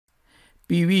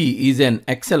PV is an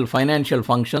Excel financial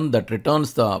function that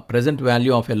returns the present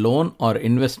value of a loan or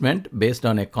investment based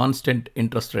on a constant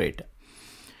interest rate.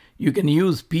 You can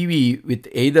use PV with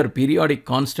either periodic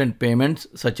constant payments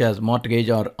such as mortgage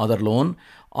or other loan,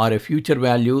 or a future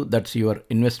value that's your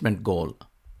investment goal.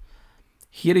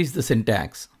 Here is the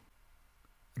syntax.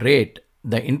 Rate,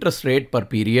 the interest rate per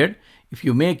period. If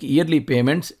you make yearly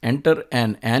payments, enter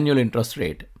an annual interest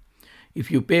rate. If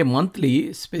you pay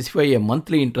monthly, specify a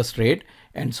monthly interest rate,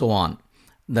 and so on.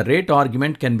 The rate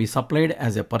argument can be supplied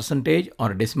as a percentage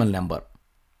or decimal number.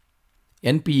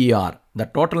 NPER, the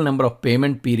total number of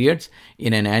payment periods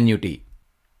in an annuity.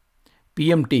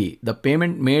 PMT, the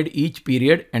payment made each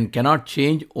period and cannot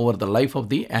change over the life of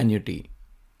the annuity.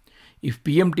 If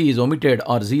PMT is omitted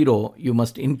or zero, you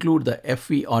must include the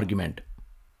FV argument.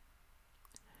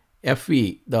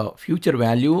 FV, the future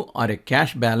value or a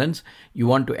cash balance you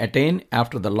want to attain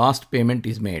after the last payment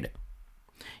is made.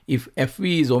 If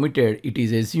FV is omitted, it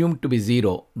is assumed to be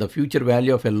zero. The future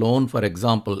value of a loan, for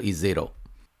example, is zero.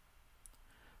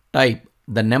 Type,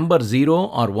 the number 0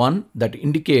 or 1 that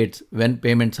indicates when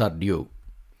payments are due.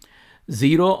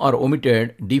 0 or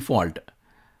omitted, default.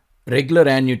 Regular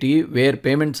annuity where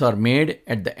payments are made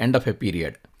at the end of a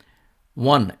period.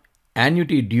 1.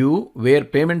 Annuity due where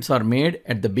payments are made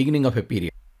at the beginning of a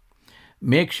period.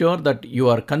 Make sure that you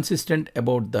are consistent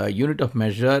about the unit of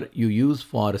measure you use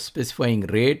for specifying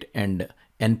rate and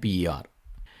NPER.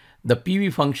 The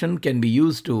PV function can be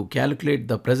used to calculate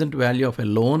the present value of a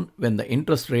loan when the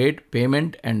interest rate,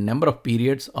 payment, and number of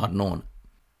periods are known.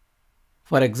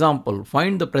 For example,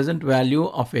 find the present value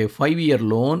of a 5-year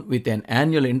loan with an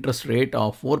annual interest rate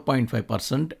of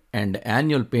 4.5% and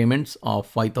annual payments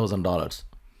of $5,000.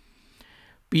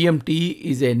 PMT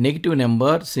is a negative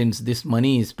number since this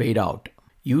money is paid out.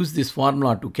 Use this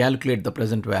formula to calculate the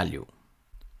present value.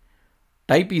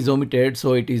 Type is omitted,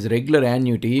 so it is regular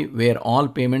annuity where all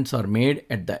payments are made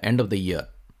at the end of the year.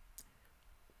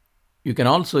 You can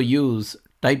also use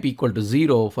type equal to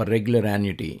 0 for regular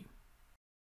annuity.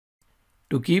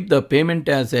 To keep the payment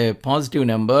as a positive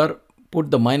number,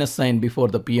 put the minus sign before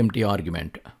the PMT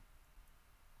argument.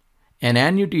 An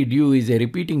annuity due is a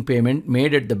repeating payment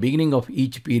made at the beginning of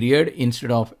each period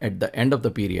instead of at the end of the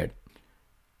period.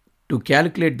 To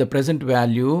calculate the present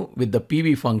value with the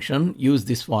PV function, use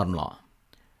this formula.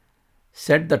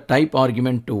 Set the type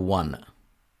argument to 1.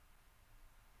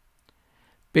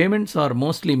 Payments are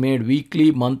mostly made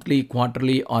weekly, monthly,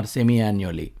 quarterly, or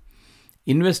semi-annually.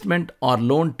 Investment or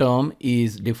loan term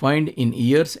is defined in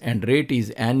years and rate is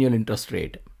annual interest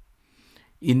rate.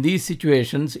 In these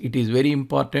situations, it is very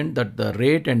important that the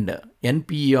rate and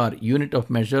NPER unit of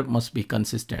measure must be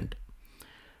consistent.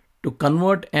 To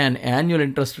convert an annual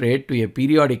interest rate to a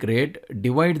periodic rate,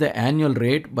 divide the annual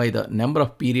rate by the number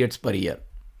of periods per year.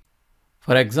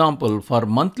 For example, for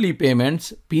monthly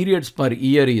payments, periods per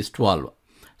year is 12.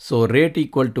 So rate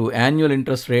equal to annual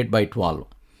interest rate by 12.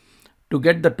 To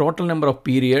get the total number of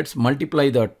periods, multiply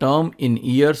the term in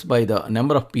years by the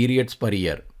number of periods per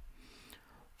year.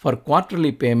 For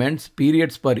quarterly payments,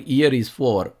 periods per year is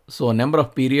 4. So number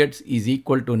of periods is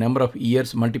equal to number of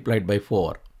years multiplied by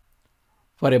 4.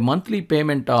 For a monthly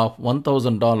payment of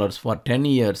 $1,000 for 10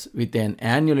 years with an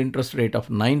annual interest rate of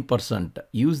 9%,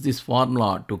 use this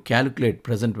formula to calculate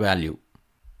present value.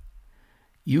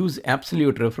 Use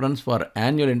absolute reference for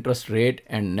annual interest rate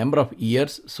and number of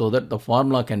years so that the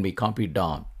formula can be copied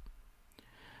down.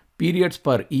 Periods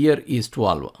per year is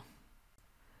 12.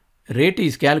 Rate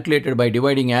is calculated by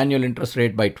dividing annual interest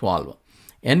rate by 12.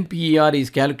 NPER is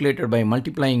calculated by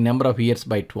multiplying number of years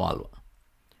by 12.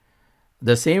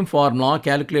 The same formula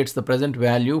calculates the present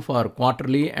value for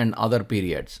quarterly and other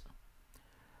periods.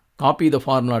 Copy the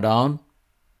formula down.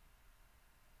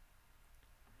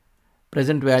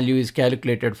 Present value is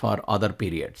calculated for other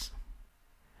periods.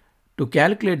 To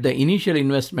calculate the initial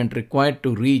investment required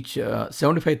to reach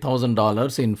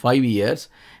 $75,000 in 5 years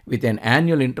with an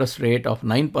annual interest rate of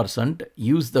 9%,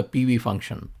 use the PV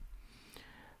function.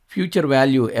 Future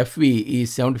value FV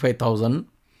is $75,000.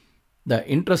 The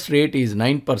interest rate is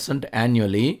 9%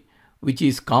 annually, which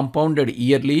is compounded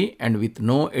yearly and with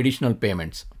no additional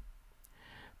payments.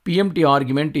 PMT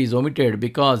argument is omitted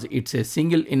because it's a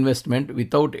single investment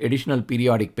without additional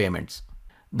periodic payments.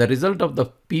 The result of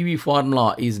the PV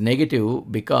formula is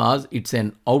negative because it's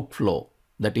an outflow.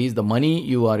 That is, the money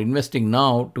you are investing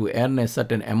now to earn a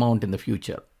certain amount in the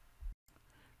future.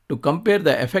 To compare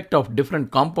the effect of different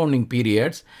compounding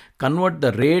periods, convert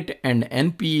the rate and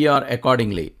NPER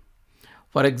accordingly.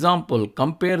 For example,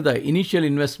 compare the initial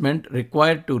investment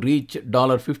required to reach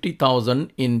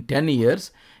 $50,000 in 10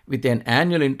 years with an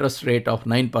annual interest rate of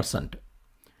 9%.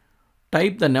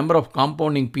 Type the number of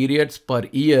compounding periods per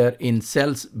year in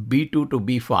cells B2 to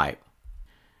B5.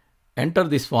 Enter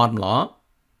this formula.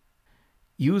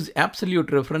 Use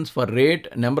absolute reference for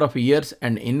rate, number of years,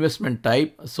 and investment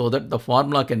type so that the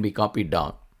formula can be copied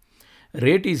down.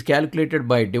 Rate is calculated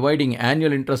by dividing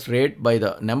annual interest rate by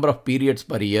the number of periods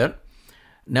per year.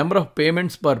 Number of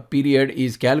payments per period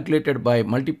is calculated by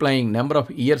multiplying number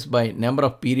of years by number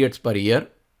of periods per year.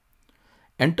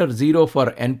 Enter 0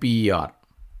 for NPER.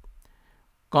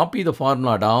 Copy the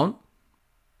formula down.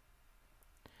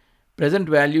 Present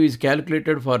value is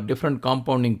calculated for different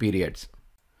compounding periods.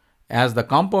 As the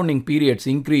compounding periods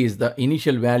increase, the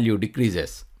initial value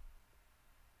decreases.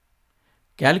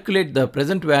 Calculate the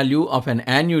present value of an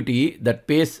annuity that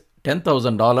pays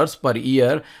 $10,000 per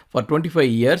year for 25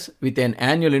 years with an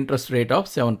annual interest rate of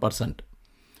 7%.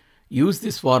 Use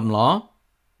this formula.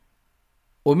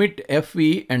 Omit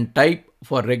FV and type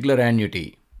for regular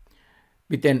annuity.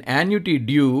 With an annuity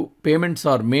due, payments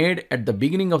are made at the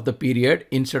beginning of the period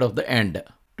instead of the end.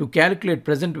 To calculate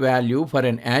present value for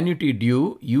an annuity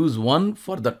due, use 1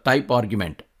 for the type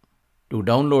argument. To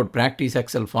download practice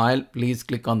Excel file, please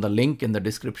click on the link in the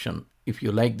description. If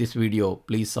you like this video,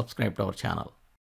 please subscribe to our channel.